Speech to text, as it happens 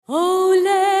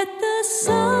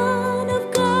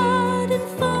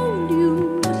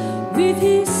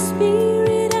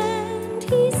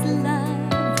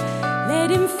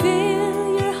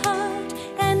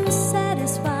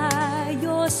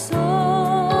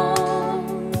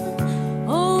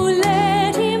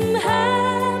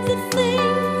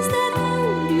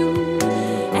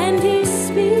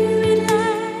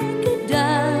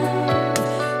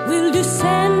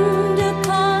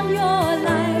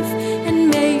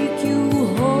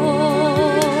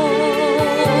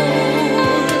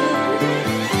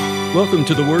Welcome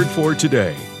to the Word for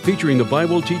Today, featuring the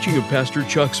Bible teaching of Pastor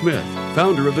Chuck Smith,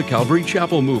 founder of the Calvary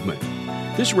Chapel Movement.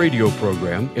 This radio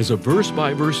program is a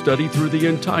verse-by-verse study through the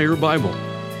entire Bible.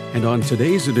 And on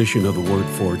today's edition of the Word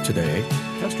for Today,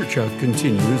 Pastor Chuck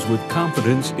continues with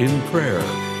confidence in prayer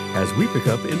as we pick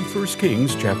up in 1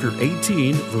 Kings chapter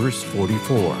 18, verse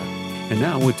 44. And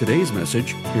now with today's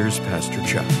message, here's Pastor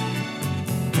Chuck.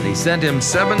 And he sent him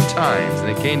 7 times, and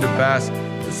it came to pass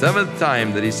the 7th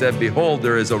time that he said, Behold,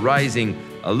 there is arising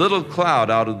a little cloud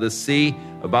out of the sea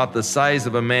about the size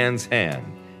of a man's hand.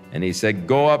 And he said,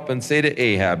 Go up and say to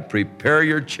Ahab, Prepare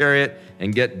your chariot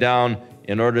and get down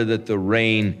in order that the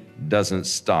rain doesn't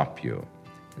stop you.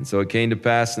 And so it came to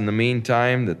pass in the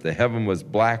meantime that the heaven was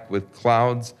black with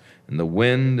clouds and the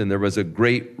wind, and there was a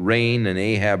great rain, and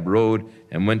Ahab rode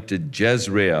and went to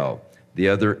Jezreel, the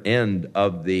other end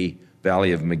of the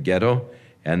valley of Megiddo.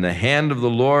 And the hand of the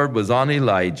Lord was on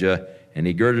Elijah, and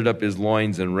he girded up his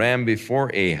loins and ran before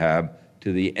Ahab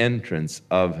to the entrance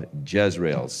of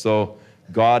Jezreel. So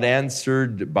God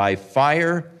answered by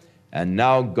fire, and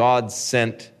now God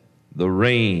sent the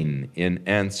rain in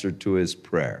answer to his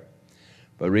prayer.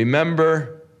 But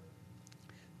remember,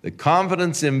 the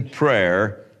confidence in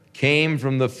prayer came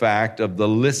from the fact of the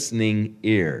listening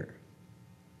ear.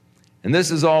 And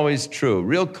this is always true.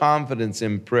 Real confidence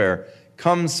in prayer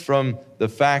comes from the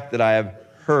fact that I have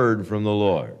heard from the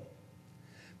Lord.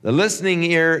 The listening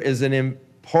ear is an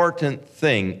important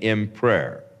thing in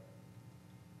prayer.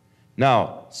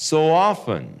 Now, so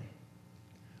often,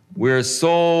 we're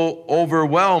so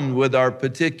overwhelmed with our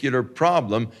particular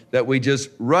problem that we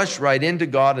just rush right into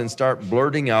God and start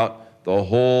blurting out the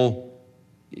whole,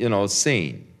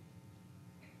 scene.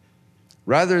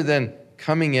 Rather than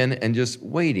coming in and just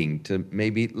waiting to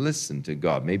maybe listen to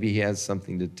God. Maybe he has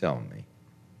something to tell me.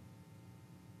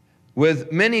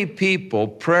 With many people,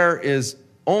 prayer is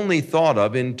only thought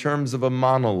of in terms of a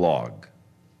monologue.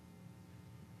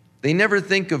 They never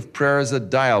think of prayer as a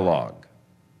dialogue.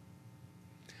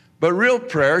 But real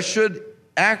prayer should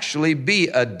actually be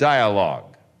a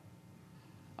dialogue.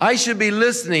 I should be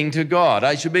listening to God.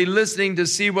 I should be listening to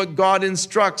see what God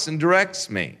instructs and directs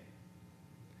me.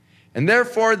 And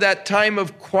therefore, that time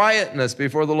of quietness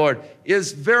before the Lord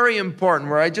is very important,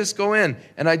 where I just go in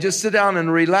and I just sit down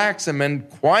and relax him and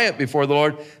quiet before the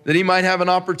Lord, that he might have an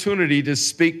opportunity to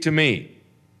speak to me.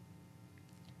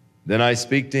 Then I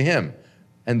speak to him.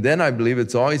 And then I believe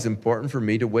it's always important for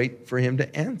me to wait for him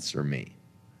to answer me.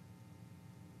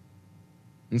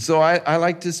 And so I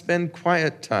like to spend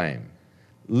quiet time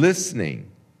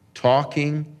listening,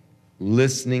 talking,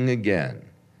 listening again,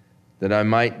 that I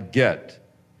might get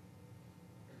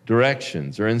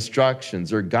directions or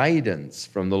instructions or guidance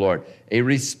from the Lord, a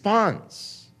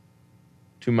response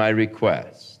to my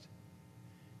request.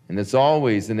 And it's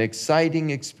always an exciting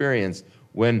experience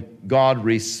when God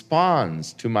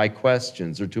responds to my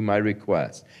questions or to my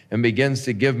requests and begins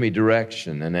to give me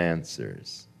direction and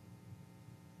answers.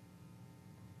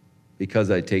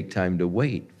 Because I take time to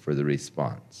wait for the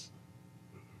response.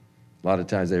 A lot of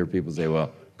times I hear people say,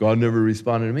 well, God never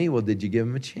responded to me. Well, did you give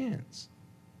him a chance?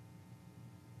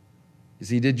 You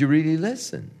see, did you really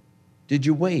listen? Did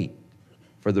you wait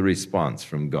for the response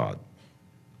from God?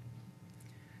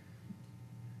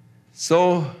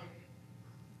 So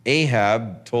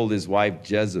Ahab told his wife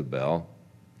Jezebel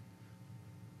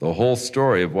the whole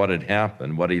story of what had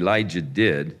happened, what Elijah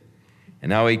did,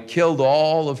 and how he killed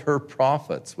all of her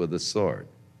prophets with a sword.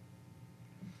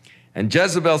 And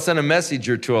Jezebel sent a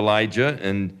messenger to Elijah,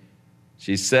 and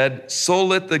she said, So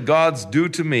let the gods do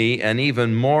to me, and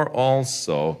even more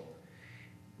also,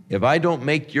 if I don't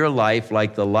make your life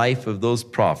like the life of those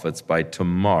prophets by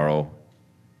tomorrow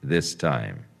this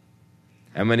time.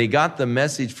 And when he got the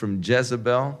message from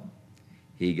Jezebel,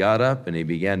 he got up and he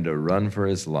began to run for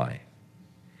his life.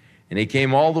 And he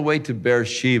came all the way to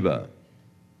Beersheba,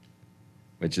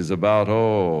 which is about,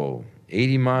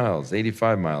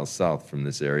 85 miles south from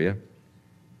this area.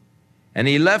 And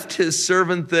he left his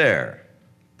servant there,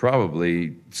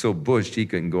 probably so bushed he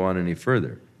couldn't go on any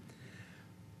further.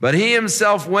 But he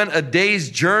himself went a day's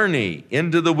journey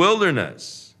into the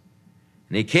wilderness.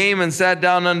 And he came and sat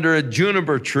down under a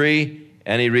juniper tree,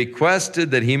 and he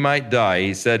requested that he might die.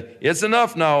 He said, It's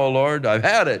enough now, O Lord. I've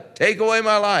had it. Take away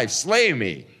my life. Slay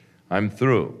me. I'm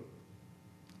through.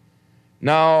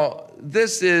 Now,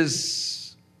 this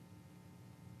is,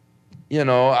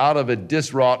 out of a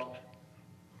distraught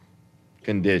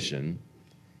condition.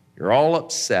 You're all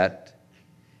upset.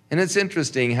 And it's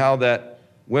interesting how that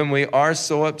when we are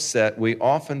so upset, we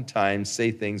oftentimes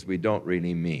say things we don't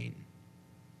really mean.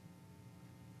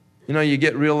 You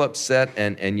get real upset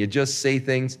and you just say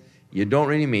things you don't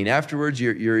really mean. Afterwards,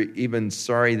 you're even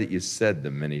sorry that you said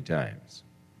them many times.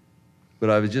 But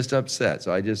I was just upset,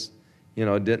 so I just,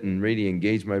 didn't really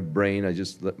engage my brain. I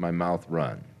just let my mouth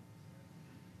run.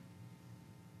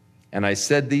 And I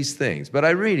said these things, but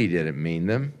I really didn't mean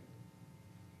them.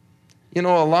 A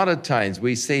lot of times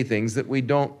we say things that we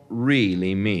don't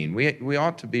really mean. We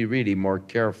ought to be really more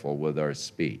careful with our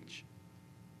speech.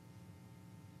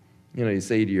 You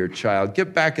say to your child,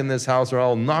 get back in this house or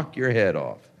I'll knock your head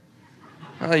off.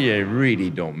 Well, you really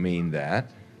don't mean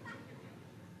that.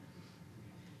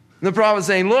 And the prophet's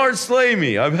saying, Lord, slay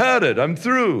me. I've had it. I'm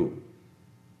through.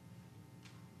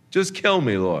 Just kill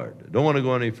me, Lord. I don't want to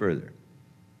go any further.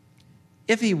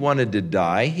 If he wanted to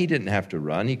die, he didn't have to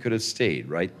run. He could have stayed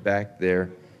right back there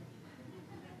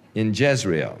in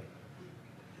Jezreel.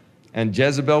 And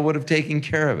Jezebel would have taken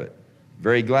care of it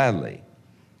very gladly.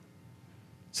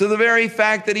 So the very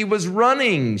fact that he was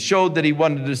running showed that he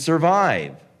wanted to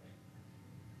survive.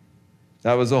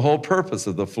 That was the whole purpose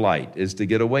of the flight, is to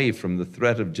get away from the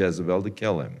threat of Jezebel to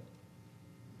kill him.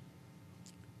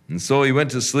 And so he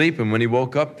went to sleep, and when he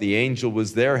woke up, the angel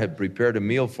was there, had prepared a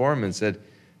meal for him and said,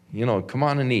 come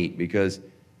on and eat because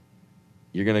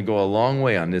you're going to go a long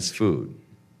way on this food.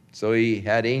 So he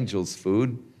had angel's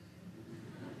food.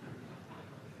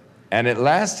 And it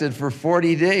lasted for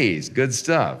 40 days. Good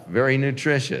stuff. Very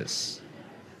nutritious.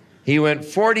 He went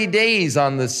 40 days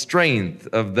on the strength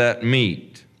of that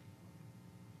meat.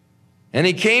 And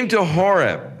he came to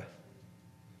Horeb,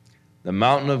 the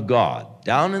mountain of God,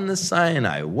 down in the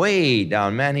Sinai, way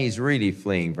down. Man, he's really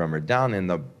fleeing from her, down in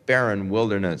the barren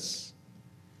wilderness.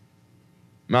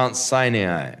 Mount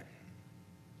Sinai,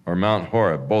 or Mount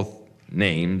Horeb, both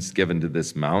names given to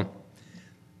this mount.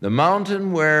 The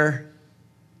mountain where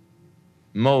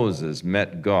Moses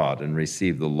met God and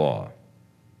received the law.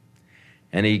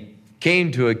 And he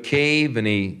came to a cave and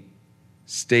he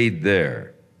stayed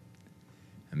there.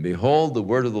 And behold, the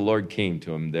word of the Lord came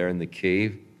to him there in the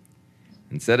cave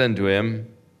and said unto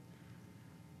him,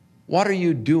 what are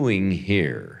you doing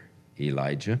here,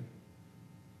 Elijah?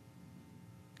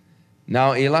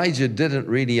 Now, Elijah didn't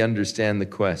really understand the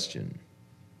question.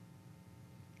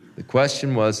 The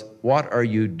question was, what are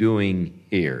you doing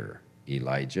here,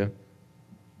 Elijah?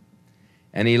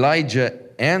 And Elijah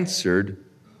answered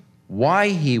why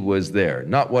he was there.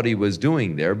 Not what he was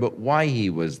doing there, but why he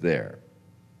was there.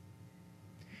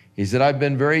 He said, I've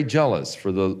been very jealous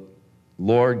for the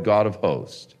Lord God of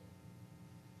hosts,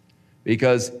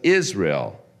 because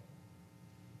Israel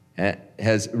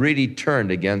has really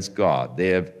turned against God. They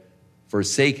have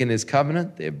forsaken his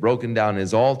covenant. They have broken down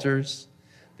his altars.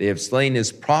 They have slain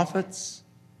his prophets.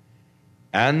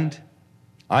 And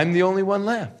I'm the only one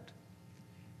left.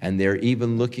 And they're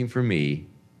even looking for me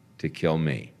to kill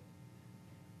me.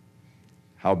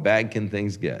 How bad can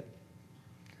things get?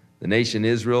 The nation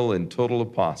Israel in total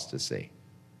apostasy.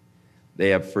 They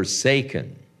have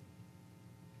forsaken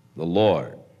the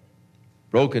Lord,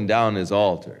 broken down his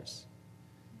altars,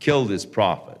 killed his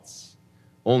prophets.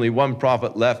 Only one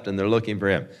prophet left, and they're looking for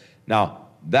him. Now,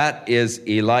 that is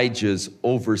Elijah's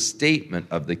overstatement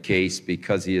of the case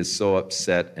because he is so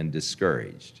upset and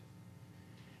discouraged.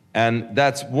 And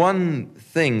that's one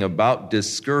thing about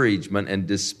discouragement and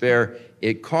despair.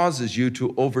 It causes you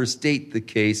to overstate the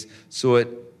case so it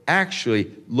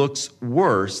actually looks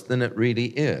worse than it really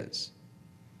is.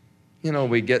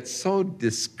 We get so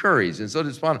discouraged and so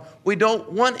despondent. We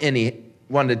don't want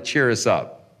anyone to cheer us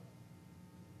up.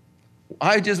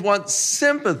 I just want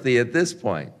sympathy at this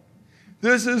point.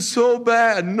 This is so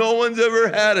bad. No one's ever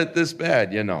had it this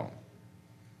bad,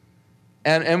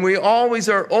 And we always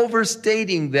are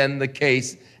overstating then the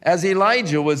case, as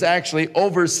Elijah was actually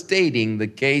overstating the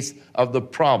case of the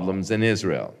problems in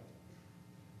Israel.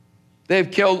 They've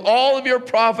killed all of your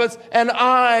prophets, and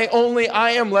only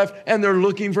I am left, and they're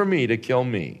looking for me to kill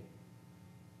me.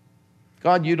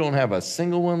 God, you don't have a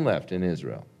single one left in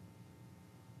Israel.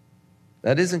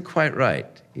 That isn't quite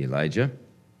right, Elijah,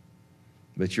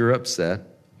 but you're upset,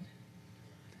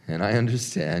 and I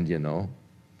understand,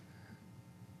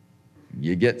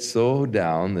 You get so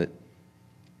down that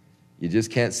you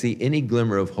just can't see any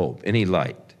glimmer of hope, any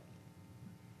light.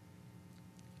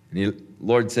 And the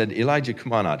Lord said, Elijah,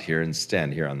 come on out here and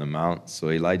stand here on the mount. So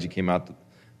Elijah came out to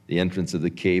the entrance of the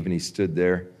cave, and he stood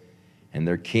there, and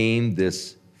there came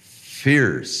this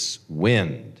fierce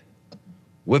wind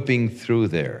whipping through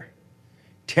there,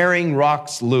 tearing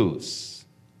rocks loose,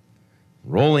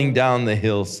 rolling down the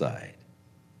hillside.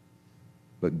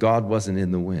 But God wasn't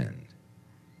in the wind.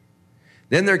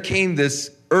 Then there came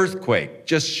this earthquake,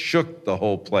 just shook the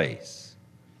whole place.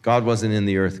 God wasn't in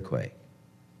the earthquake.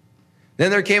 Then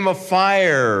there came a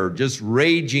fire just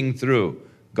raging through.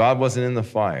 God wasn't in the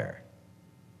fire.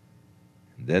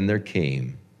 And then there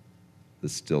came the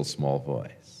still small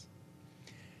voice.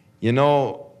 You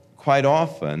know, quite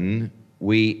often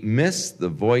we miss the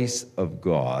voice of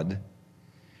God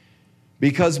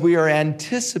because we are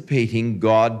anticipating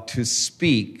God to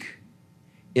speak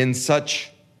in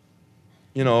such,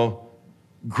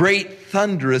 great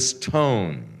thunderous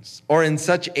tones or in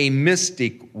such a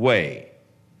mystic way.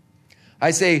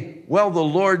 I say, well, the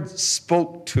Lord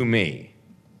spoke to me.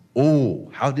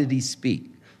 Oh, how did he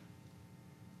speak?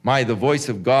 The voice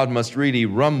of God must really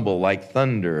rumble like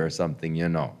thunder or something,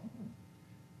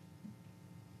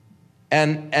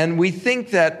 And we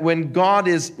think that when God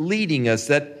is leading us,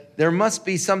 that there must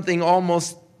be something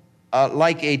almost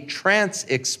like a trance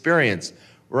experience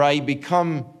where I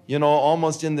become,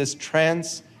 almost in this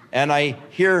trance, and I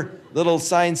hear little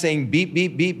signs saying beep,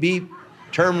 beep, beep, beep,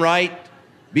 turn right,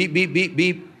 beep, beep, beep,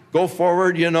 beep, go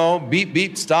forward, beep,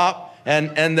 beep, stop,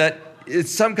 and that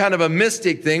it's some kind of a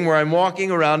mystic thing where I'm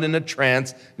walking around in a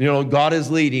trance, God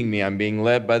is leading me, I'm being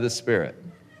led by the Spirit.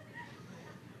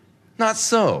 Not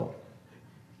so.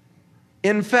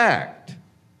 In fact,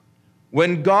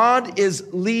 when God is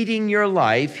leading your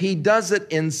life, he does it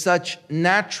in such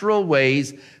natural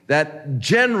ways that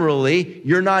generally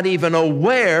you're not even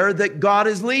aware that God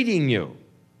is leading you,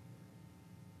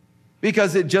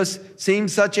 because it just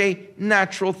seems such a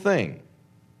natural thing.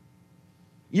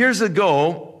 Years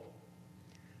ago,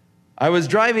 I was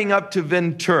driving up to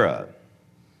Ventura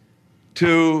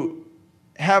to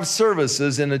have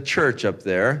services in a church up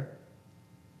there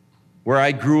where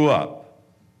I grew up.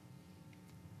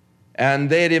 And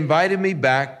they had invited me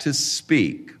back to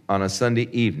speak on a Sunday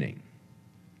evening.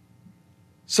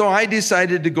 So I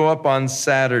decided to go up on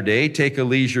Saturday, take a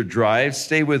leisure drive,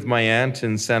 stay with my aunt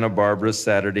in Santa Barbara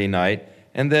Saturday night,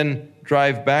 and then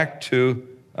drive back to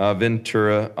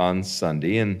Ventura on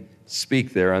Sunday and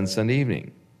speak there on Sunday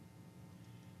evening.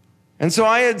 And so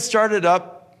I had started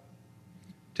up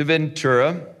to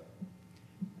Ventura,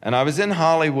 and I was in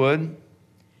Hollywood,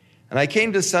 and I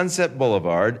came to Sunset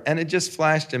Boulevard, and it just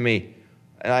flashed to me,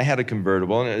 and I had a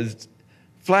convertible, and it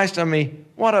flashed on me,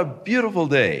 what a beautiful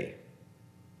day.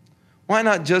 Why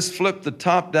not just flip the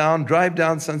top down, drive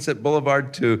down Sunset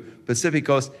Boulevard to Pacific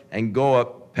Coast, and go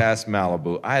up past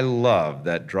Malibu? I love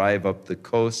that drive up the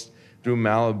coast through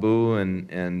Malibu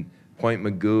and Point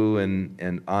Mugu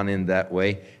and on in that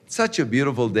way. It's such a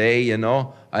beautiful day,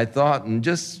 I thought, and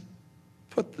just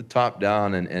put the top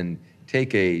down and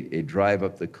take a drive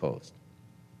up the coast.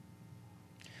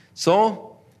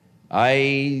 So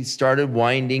I started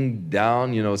winding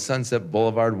down, Sunset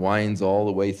Boulevard winds all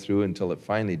the way through until it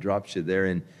finally drops you there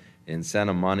in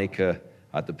Santa Monica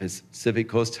at the Pacific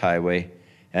Coast Highway.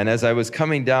 And as I was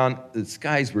coming down, the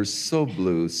skies were so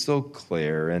blue, so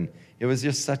clear, and it was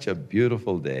just such a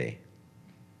beautiful day,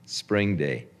 spring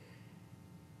day.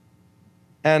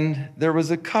 And there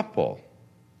was a couple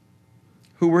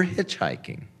who were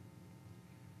hitchhiking.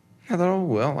 I thought, oh,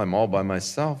 well, I'm all by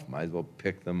myself. Might as well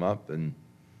pick them up. And,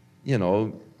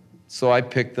 so I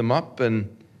picked them up,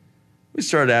 and we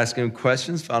started asking them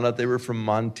questions, found out they were from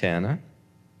Montana.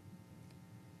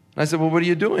 And I said, well, what are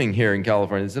you doing here in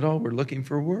California? They said, oh, we're looking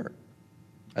for work.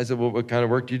 I said, well, what kind of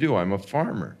work do you do? I'm a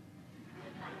farmer.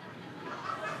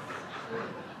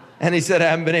 And he said, I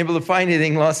haven't been able to find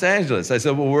anything in Los Angeles. I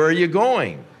said, well, where are you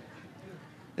going?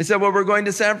 They said, well, we're going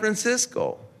to San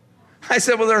Francisco. I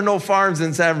said, well, there are no farms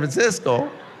in San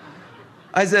Francisco.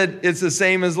 I said, it's the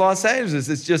same as Los Angeles.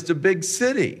 It's just a big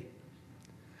city.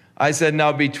 I said,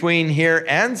 now between here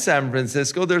and San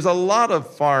Francisco, there's a lot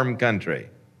of farm country.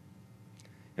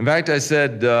 In fact, I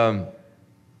said,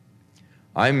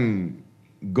 I'm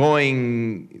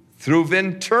going through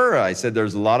Ventura. I said,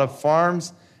 there's a lot of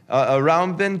farms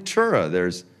around Ventura.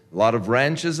 There's a lot of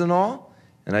ranches and all.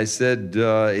 And I said,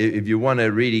 if you want to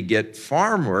really get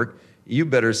farm work, you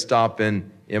better stop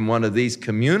in one of these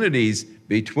communities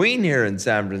between here and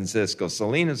San Francisco,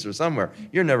 Salinas or somewhere.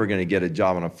 You're never going to get a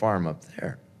job on a farm up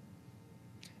there.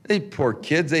 They poor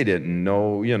kids, they didn't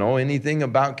know, anything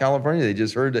about California. They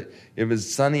just heard that it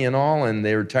was sunny and all, and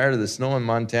they were tired of the snow in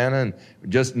Montana and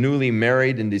just newly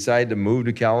married and decided to move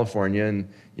to California and,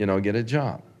 get a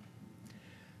job.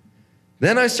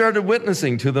 Then I started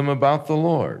witnessing to them about the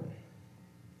Lord.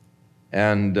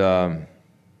 And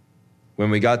when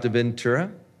we got to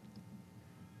Ventura,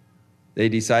 they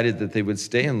decided that they would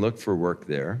stay and look for work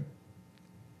there.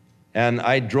 And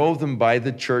I drove them by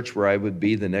the church where I would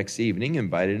be the next evening,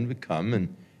 invited them to come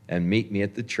and meet me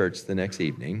at the church the next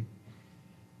evening.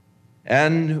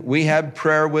 And we had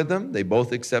prayer with them. They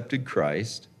both accepted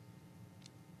Christ.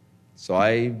 So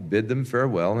I bid them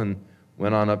farewell and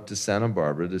went on up to Santa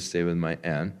Barbara to stay with my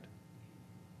aunt.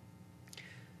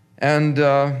 and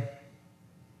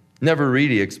never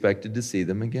really expected to see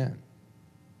them again.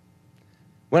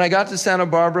 When I got to Santa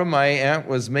Barbara, my aunt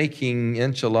was making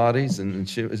enchiladas, and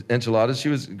she was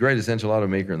the greatest enchilada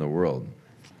maker in the world.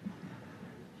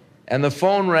 And the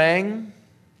phone rang,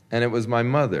 and it was my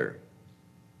mother.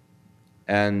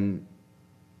 And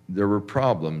there were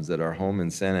problems at our home in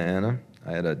Santa Ana.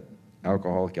 I had an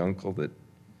alcoholic uncle that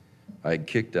I had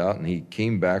kicked out, and he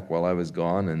came back while I was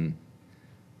gone, and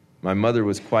my mother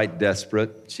was quite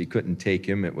desperate. She couldn't take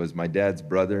him. It was my dad's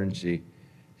brother, and she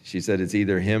said it's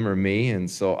either him or me, and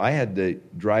so I had to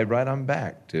drive right on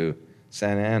back to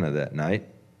Santa Ana that night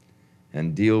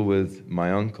and deal with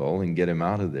my uncle and get him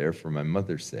out of there for my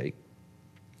mother's sake.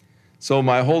 So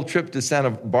my whole trip to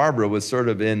Santa Barbara was sort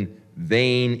of in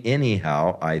vain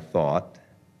anyhow, I thought.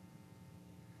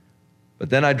 But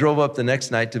then I drove up the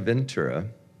next night to Ventura,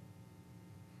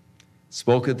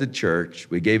 spoke at the church.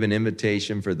 We gave an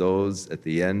invitation for those at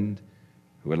the end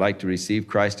who would like to receive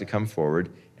Christ to come forward.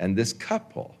 And this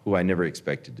couple, who I never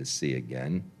expected to see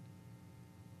again,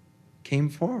 came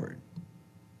forward.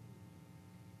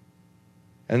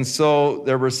 And so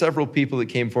there were several people that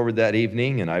came forward that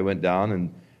evening, and I went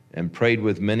down and prayed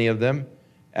with many of them.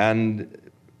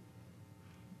 And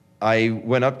I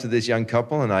went up to this young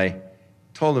couple, and I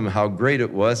told them how great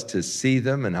it was to see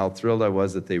them and how thrilled I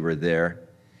was that they were there.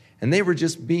 And they were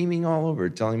just beaming all over,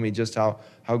 telling me just how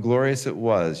glorious it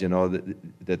was,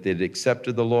 that they'd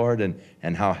accepted the Lord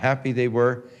and how happy they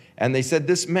were. And they said,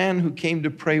 this man who came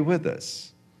to pray with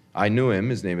us, I knew him.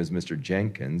 His name is Mr.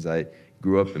 Jenkins. I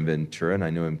grew up in Ventura, and I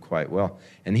knew him quite well.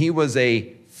 And he was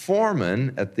a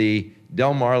foreman at the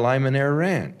Del Mar Limonare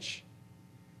Ranch.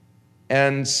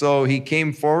 And so he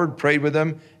came forward, prayed with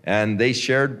them, and they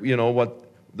shared, what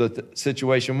the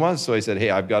situation was. So he said, hey,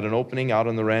 I've got an opening out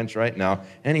on the ranch right now.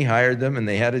 And he hired them, and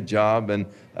they had a job and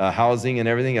housing and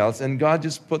everything else. And God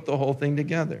just put the whole thing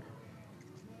together.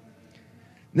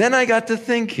 Then I got to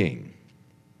thinking,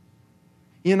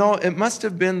 it must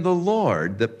have been the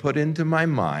Lord that put into my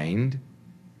mind,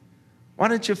 why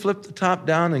don't you flip the top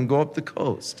down and go up the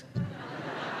coast?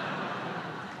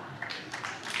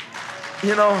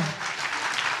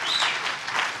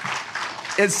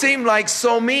 It seemed like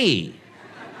so me.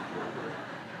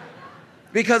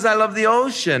 Because I love the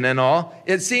ocean and all,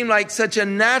 it seemed like such a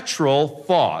natural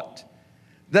thought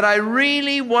that I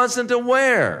really wasn't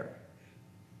aware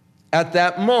at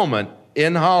that moment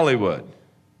in Hollywood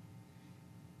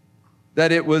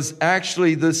that it was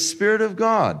actually the Spirit of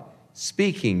God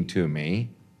speaking to me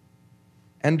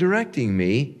and directing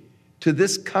me to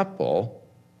this couple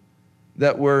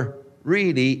that were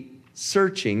really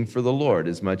searching for the Lord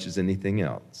as much as anything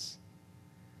else.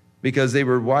 Because they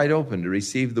were wide open to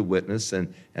receive the witness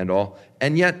and all.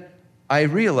 And yet I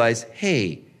realized,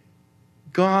 hey,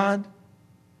 God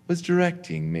was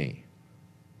directing me.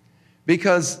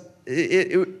 Because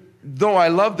though I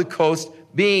love the coast,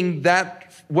 being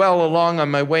that well along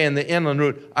on my way in the inland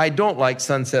route, I don't like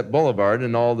Sunset Boulevard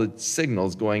and all the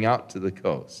signals going out to the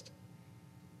coast.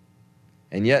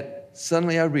 And yet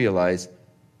suddenly I realized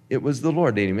it was the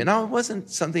Lord leading me. Now, it wasn't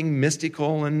something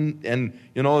mystical and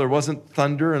there wasn't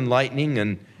thunder and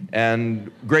lightning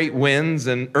and great winds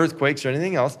and earthquakes or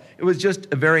anything else. It was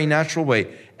just a very natural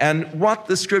way. And what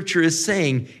the Scripture is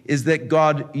saying is that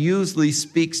God usually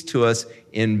speaks to us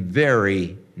in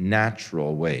very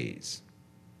natural ways.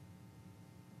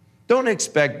 Don't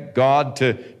expect God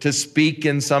to speak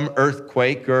in some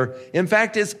earthquake in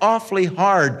fact, it's awfully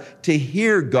hard to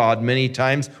hear God many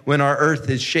times when our earth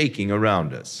is shaking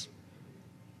around us.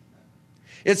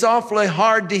 It's awfully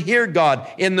hard to hear God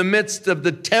in the midst of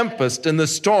the tempest and the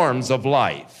storms of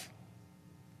life.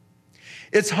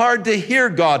 It's hard to hear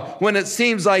God when it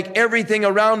seems like everything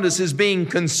around us is being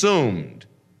consumed.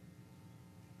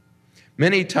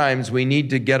 Many times we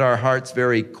need to get our hearts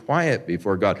very quiet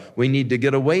before God. We need to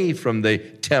get away from the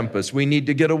tempest. We need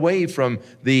to get away from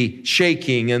the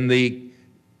shaking and the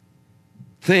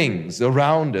things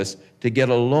around us to get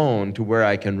alone to where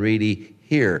I can really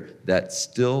hear that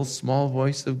still small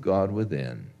voice of God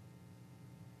within.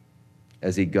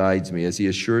 As He guides me, as He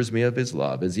assures me of His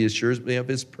love, as He assures me of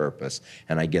His purpose,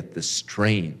 and I get the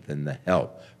strength and the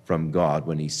help from God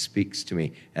when He speaks to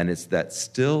me. And it's that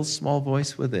still small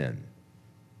voice within,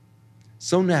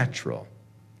 so natural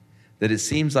that it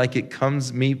seems like it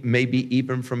comes maybe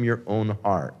even from your own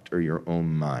heart or your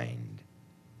own mind.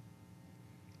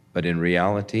 But in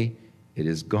reality, it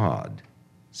is God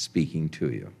speaking to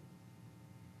you.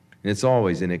 And it's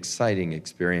always an exciting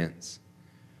experience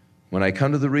when I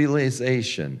come to the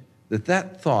realization that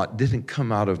that thought didn't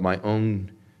come out of my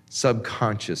own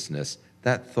subconsciousness.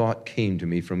 That thought came to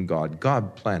me from God.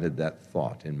 God planted that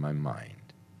thought in my mind.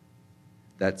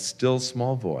 that still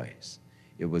small voice,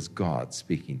 it was God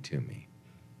speaking to me.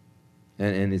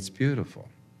 And it's beautiful.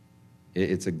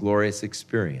 It's a glorious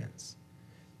experience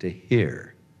to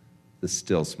hear the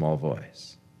still small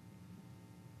voice.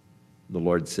 The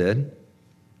Lord said,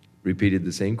 repeated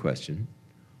the same question,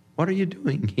 "What are you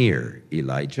doing here,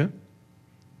 Elijah?"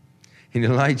 And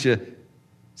Elijah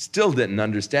still didn't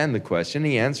understand the question.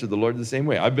 He answered the Lord the same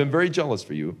way. "I've been very jealous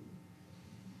for you.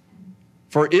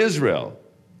 For Israel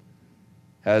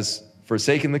has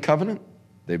forsaken the covenant.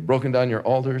 They've broken down your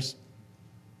altars.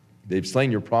 They've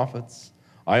slain your prophets.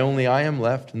 I am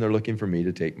left, and they're looking for me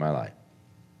to take my life."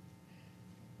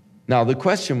 Now, the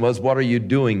question was, what are you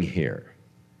doing here?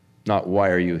 Not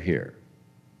why are you here?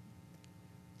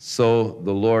 So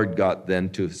the Lord got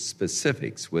then to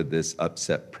specifics with this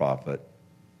upset prophet,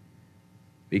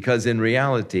 because in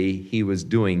reality, he was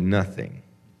doing nothing.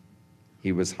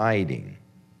 He was hiding,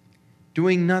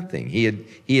 doing nothing. He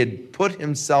had put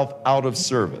himself out of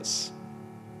service.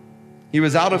 He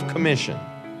was out of commission.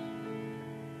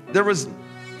 There was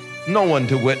no one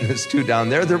to witness to down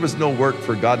there. There was no work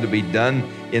for God to be done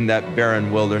in that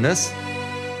barren wilderness.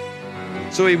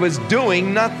 So he was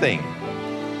doing nothing.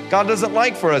 God doesn't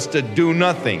like for us to do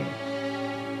nothing.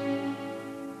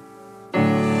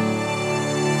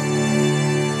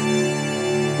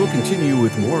 We'll continue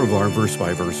with more of our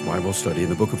verse-by-verse Bible study in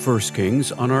the book of 1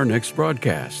 Kings on our next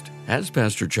broadcast, as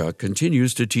Pastor Chuck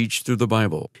continues to teach through the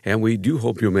Bible, and we do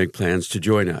hope you'll make plans to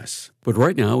join us. But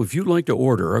right now, if you'd like to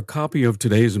order a copy of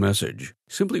today's message,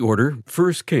 simply order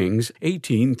 1 Kings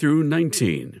 18 through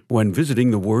 19 when visiting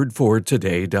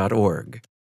thewordfortoday.org.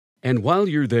 And while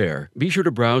you're there, be sure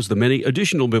to browse the many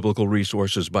additional biblical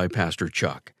resources by Pastor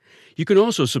Chuck. You can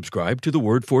also subscribe to the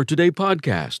Word for Today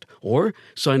podcast or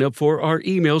sign up for our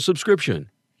email subscription.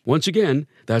 Once again,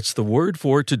 that's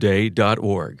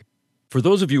thewordfortoday.org. For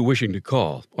those of you wishing to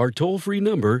call, our toll-free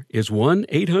number is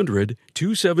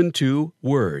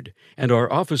 1-800-272-WORD, and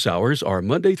our office hours are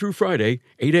Monday through Friday,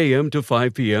 8 a.m. to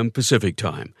 5 p.m. Pacific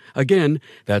Time. Again,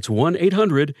 that's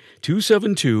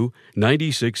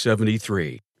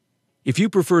 1-800-272-9673. If you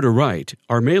prefer to write,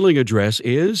 our mailing address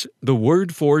is The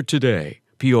Word for Today,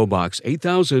 P.O. Box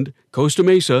 8000, Costa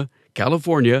Mesa,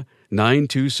 California,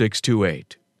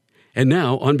 92628. And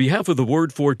now, on behalf of The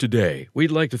Word for Today,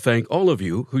 we'd like to thank all of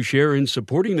you who share in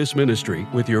supporting this ministry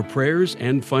with your prayers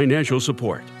and financial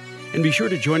support. And be sure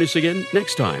to join us again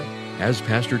next time as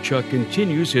Pastor Chuck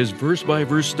continues his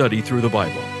verse-by-verse study through the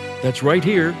Bible. That's right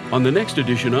here on the next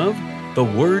edition of The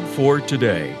Word for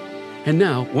Today. And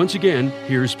now, once again,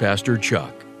 here's Pastor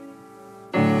Chuck.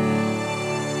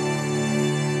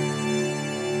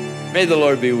 May the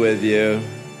Lord be with you.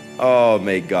 Oh,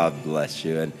 may God bless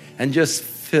you and just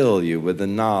fill you with the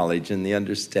knowledge and the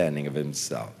understanding of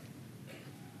himself,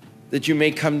 that you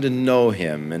may come to know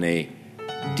him in a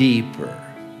deeper,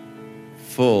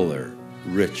 fuller,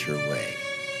 richer way.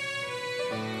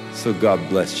 So God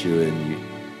bless you in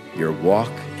your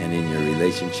walk and in your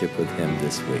relationship with him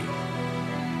this week.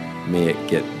 May it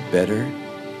get better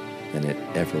than it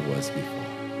ever was before.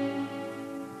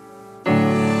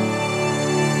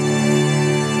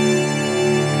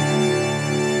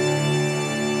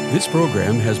 This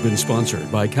program has been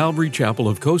sponsored by Calvary Chapel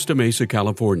of Costa Mesa,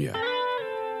 California.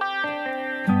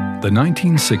 The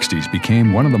 1960s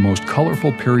became one of the most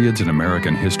colorful periods in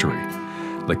American history.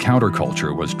 The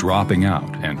counterculture was dropping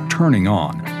out and turning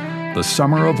on. The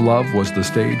Summer of Love was the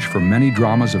stage for many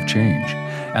dramas of change,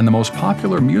 and the most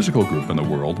popular musical group in the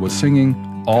world was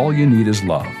singing All You Need Is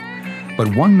Love.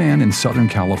 But one man in Southern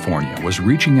California was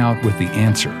reaching out with the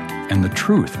answer, and the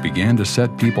truth began to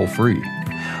set people free.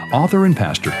 Author and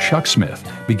pastor Chuck Smith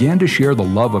began to share the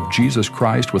love of Jesus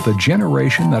Christ with a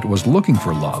generation that was looking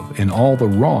for love in all the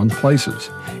wrong places.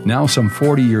 Now, some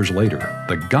 40 years later,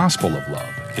 the gospel of love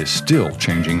is still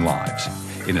changing lives.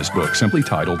 In his book, simply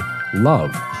titled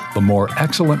Love, the More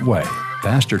Excellent Way,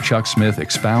 Pastor Chuck Smith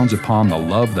expounds upon the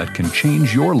love that can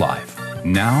change your life,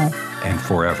 now and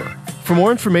forever. For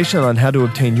more information on how to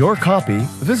obtain your copy,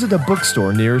 visit a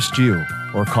bookstore nearest you,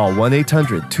 or call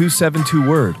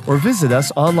 1-800-272-WORD, or visit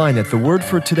us online at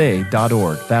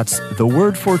thewordfortoday.org. That's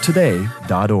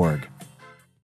thewordfortoday.org.